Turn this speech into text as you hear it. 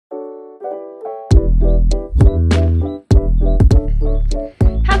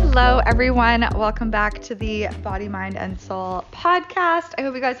Hello, everyone. Welcome back to the Body, Mind, and Soul podcast. I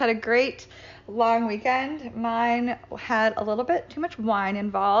hope you guys had a great long weekend. Mine had a little bit too much wine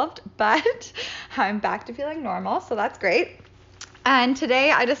involved, but I'm back to feeling normal, so that's great. And today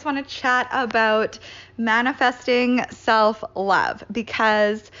I just want to chat about manifesting self-love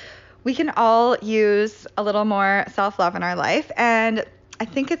because we can all use a little more self-love in our life, and I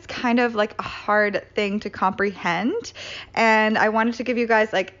think it's kind of like a hard thing to comprehend, and I wanted to give you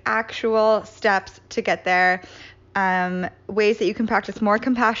guys like actual steps to get there, ways that you can practice more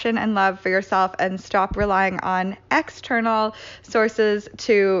compassion and love for yourself and stop relying on external sources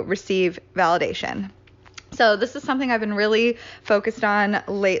to receive validation. So this is something I've been really focused on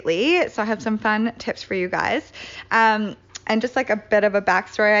lately, so I have some fun tips for you guys. And just like a bit of a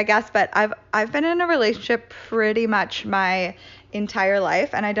backstory, I guess, but I've been in a relationship pretty much my entire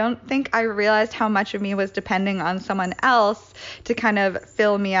life, and I don't think I realized how much of me was depending on someone else to kind of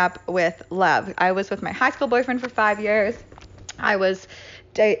fill me up with love. I was with my high school boyfriend for 5 years.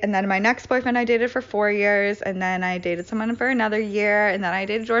 And then my next boyfriend I dated for 4 years, and then I dated someone for another year, and then I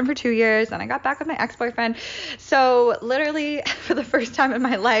dated Jordan for 2 years, and I got back with my ex-boyfriend. So literally for the first time in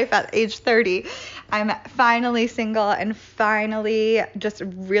my life at age 30, I'm finally single and finally just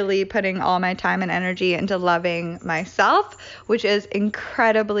really putting all my time and energy into loving myself, which is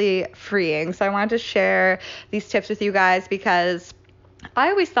incredibly freeing. So I wanted to share these tips with you guys because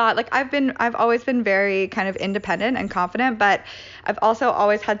I always thought, like, I've always been very kind of independent and confident, but I've also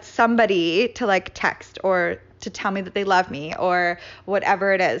always had somebody to like text or to tell me that they love me or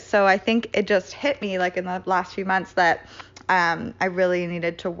whatever it is. So I think it just hit me like in the last few months that I really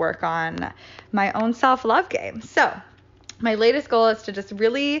needed to work on my own self-love game. So my latest goal is to just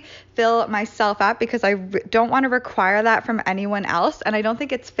really fill myself up because I don't want to require that from anyone else, and I don't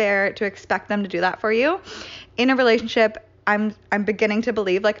think it's fair to expect them to do that for you. In a relationship, I'm beginning to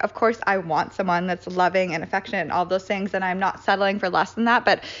believe, like, of course I want someone that's loving and affectionate and all those things, and I'm not settling for less than that,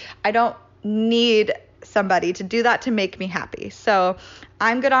 but I don't need somebody to do that to make me happy. So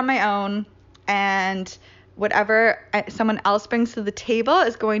I'm good on my own, and whatever someone else brings to the table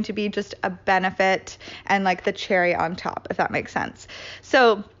is going to be just a benefit and like the cherry on top, if that makes sense.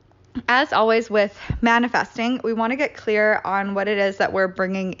 So as always with manifesting, we want to get clear on what it is that we're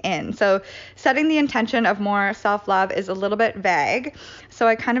bringing in. So setting the intention of more self-love is a little bit vague. So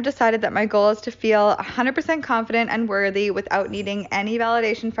I kind of decided that my goal is to feel 100% confident and worthy without needing any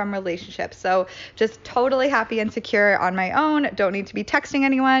validation from relationships. So just totally happy and secure on my own. Don't need to be texting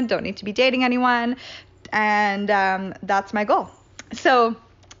anyone, don't need to be dating anyone. And that's my goal. So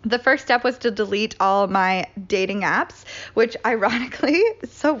the first step was to delete all my dating apps, which ironically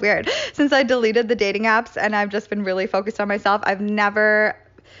is so weird. Since I deleted the dating apps and I've just been really focused on myself, I've never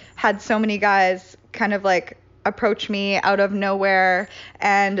had so many guys kind of like approach me out of nowhere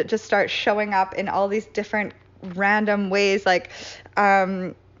and just start showing up in all these different random ways, like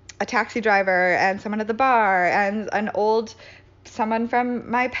a taxi driver and someone at the bar and someone from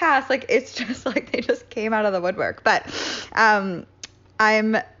my past. Like, it's just like they just came out of the woodwork. But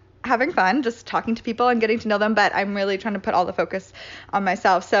I'm having fun just talking to people and getting to know them, but I'm really trying to put all the focus on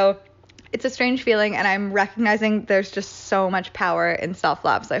myself. So it's a strange feeling, and I'm recognizing there's just so much power in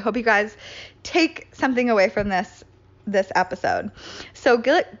self-love. So I hope you guys take something away from this episode. So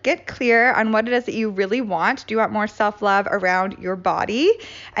get clear on what it is that you really want. Do you want more self-love around your body?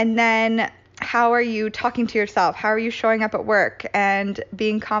 And then how are you talking to yourself? How are you showing up at work and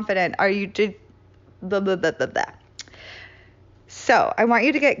being confident? Are you blah, blah, blah, blah, blah. So I want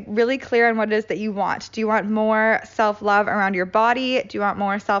you to get really clear on what it is that you want. Do you want more self-love around your body? Do you want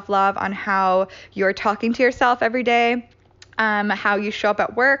more self-love on how you're talking to yourself every day? How you show up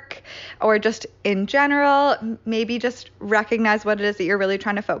at work, or just in general? Maybe just recognize what it is that you're really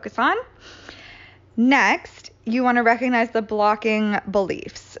trying to focus on. Next, you want to recognize the blocking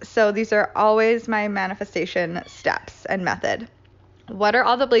beliefs. So these are always my manifestation steps and method. What are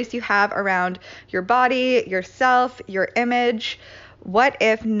all the beliefs you have around your body, yourself, your image? What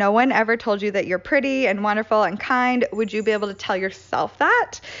if no one ever told you that you're pretty and wonderful and kind? Would you be able to tell yourself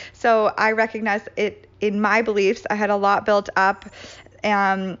that? So I recognize it in my beliefs. I had a lot built up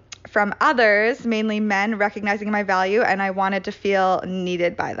from others, mainly men, recognizing my value, and I wanted to feel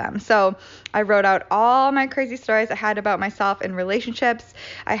needed by them. So I wrote out all my crazy stories I had about myself in relationships.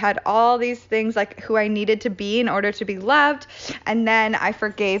 I had all these things like who I needed to be in order to be loved, and then I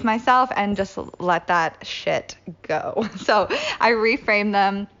forgave myself and just let that shit go. So I reframed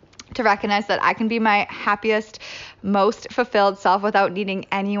them to recognize that I can be my happiest, most fulfilled self without needing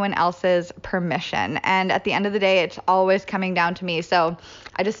anyone else's permission. And at the end of the day, it's always coming down to me. So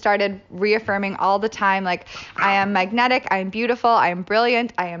I just started reaffirming all the time, like, I am magnetic, I am beautiful, I am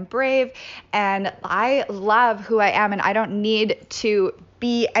brilliant, I am brave, and I love who I am, and I don't need to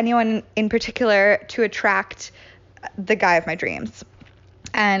be anyone in particular to attract the guy of my dreams.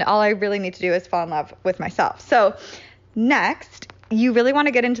 And all I really need to do is fall in love with myself. So next, you really want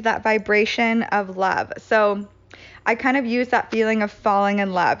to get into that vibration of love. So I kind of use that feeling of falling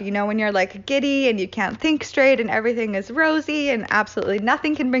in love. You know, when you're like giddy and you can't think straight and everything is rosy and absolutely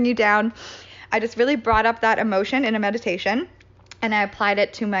nothing can bring you down. I just really brought up that emotion in a meditation and I applied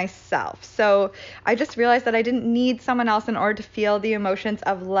it to myself. So I just realized that I didn't need someone else in order to feel the emotions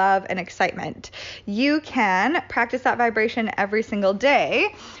of love and excitement. You can practice that vibration every single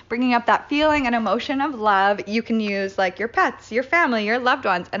day, bringing up that feeling and emotion of love. You can use like your pets, your family, your loved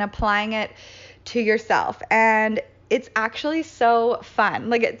ones, and applying it to yourself. And it's actually so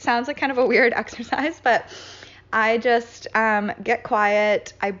fun. Like, it sounds like kind of a weird exercise, but I just get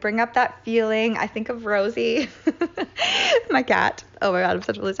quiet. I bring up that feeling. I think of Rosie, my cat. Oh my God, I'm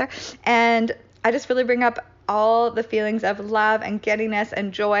such a loser. And I just really bring up all the feelings of love and giddiness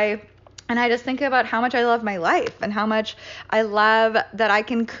and joy. And I just think about how much I love my life and how much I love that I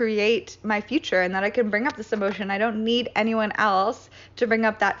can create my future and that I can bring up this emotion. I don't need anyone else to bring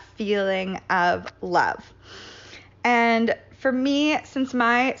up that feeling of love. And for me, since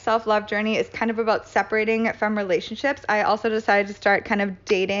my self-love journey is kind of about separating from relationships, I also decided to start kind of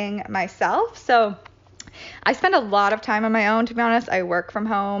dating myself. So I spend a lot of time on my own, to be honest. I work from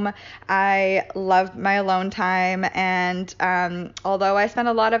home. I love my alone time. And although I spend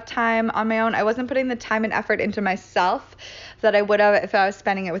a lot of time on my own, I wasn't putting the time and effort into myself that I would have if I was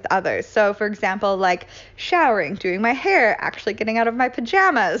spending it with others. So for example, like showering, doing my hair, actually getting out of my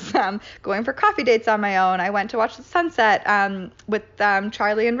pajamas, going for coffee dates on my own. I went to watch the sunset with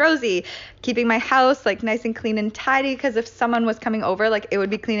Charlie and Rosie, keeping my house like nice and clean and tidy, because if someone was coming over, like it would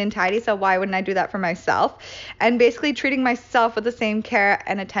be clean and tidy. So why wouldn't I do that for myself? And basically treating myself with the same care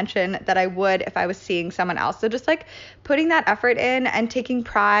and attention that I would if I was seeing someone else. So just like putting that effort in and taking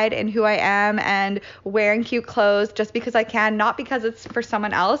pride in who I am and wearing cute clothes just because I can, not because it's for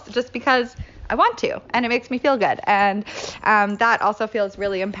someone else, just because I want to, and it makes me feel good. And that also feels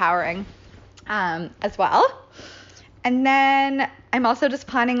really empowering as well. And then I'm also just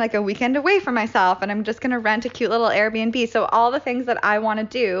planning like a weekend away from myself, and I'm just going to rent a cute little Airbnb. So all the things that I want to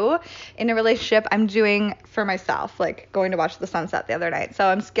do in a relationship, I'm doing for myself, like going to watch the sunset the other night. So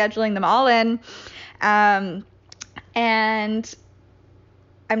I'm scheduling them all in. And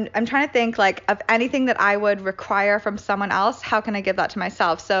I'm trying to think like of anything that I would require from someone else. How can I give that to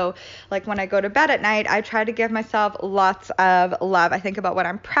myself? So like when I go to bed at night, I try to give myself lots of love. I think about what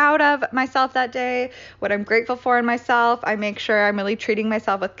I'm proud of myself that day, what I'm grateful for in myself. I make sure I'm really treating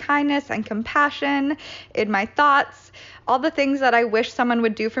myself with kindness and compassion in my thoughts. All the things that I wish someone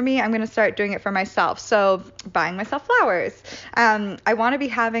would do for me, I'm going to start doing it for myself. So buying myself flowers. I want to be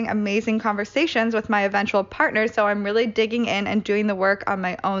having amazing conversations with my eventual partner. So I'm really digging in and doing the work on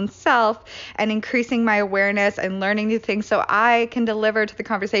my own self and increasing my awareness and learning new things so I can deliver to the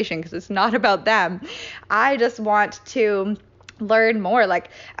conversation, because it's not about them. I just want to learn more.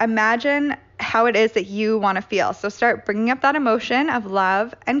 Like, imagine how it is that you want to feel. So start bringing up that emotion of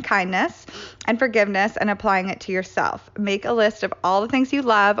love and kindness and forgiveness and applying it to yourself. Make a list of all the things you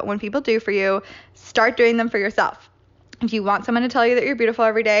love when people do for you. Start doing them for yourself. If you want someone to tell you that you're beautiful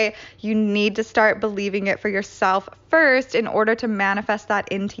every day, you need to start believing it for yourself first in order to manifest that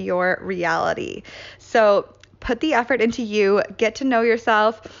into your reality. So put the effort into you, get to know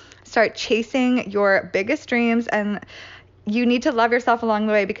yourself, start chasing your biggest dreams, and you need to love yourself along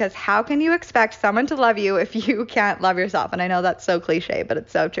the way, because how can you expect someone to love you if you can't love yourself? And I know that's so cliche, but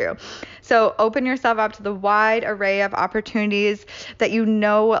it's so true. So open yourself up to the wide array of opportunities that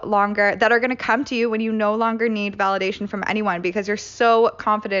that are going to come to you when you no longer need validation from anyone, because you're so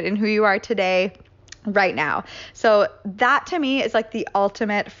confident in who you are today, right now. So that to me is like the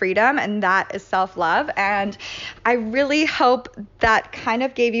ultimate freedom, and that is self-love. And I really hope that kind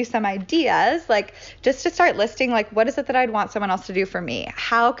of gave you some ideas, like just to start listing, like, what is it that I'd want someone else to do for me?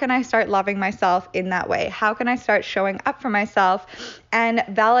 How can I start loving myself in that way? How can I start showing up for myself and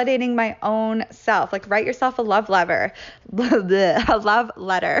validating my own self? Like, write yourself a love letter,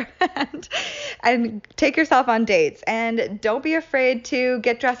 and take yourself on dates, and don't be afraid to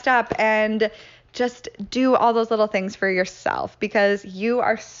get dressed up and just do all those little things for yourself, because you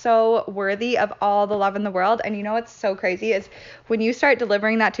are so worthy of all the love in the world. And you know what's so crazy is when you start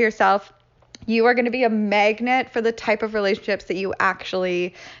delivering that to yourself, You are going to be a magnet for the type of relationships that you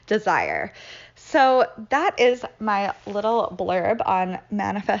actually desire. So that is my little blurb on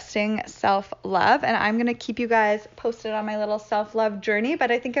manifesting self-love. And I'm going to keep you guys posted on my little self-love journey.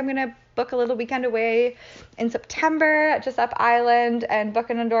 But I think I'm going to book a little weekend away in September, just up island, and book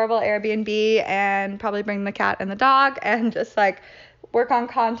an adorable Airbnb and probably bring the cat and the dog and just like work on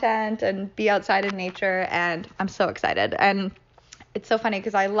content and be outside in nature. And I'm so excited. And it's so funny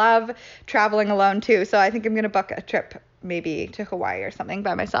because I love traveling alone too. So I think I'm going to book a trip maybe to Hawaii or something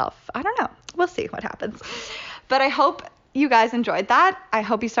by myself. I don't know. We'll see what happens. But I hope you guys enjoyed that. I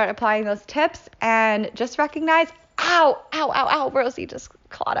hope you start applying those tips and just recognize, ow, Rosie just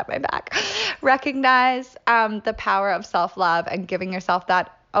clawed up my back. Recognize the power of self-love and giving yourself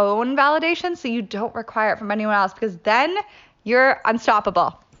that own validation so you don't require it from anyone else, because then you're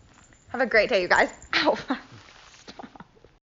unstoppable. Have a great day, you guys. Ow.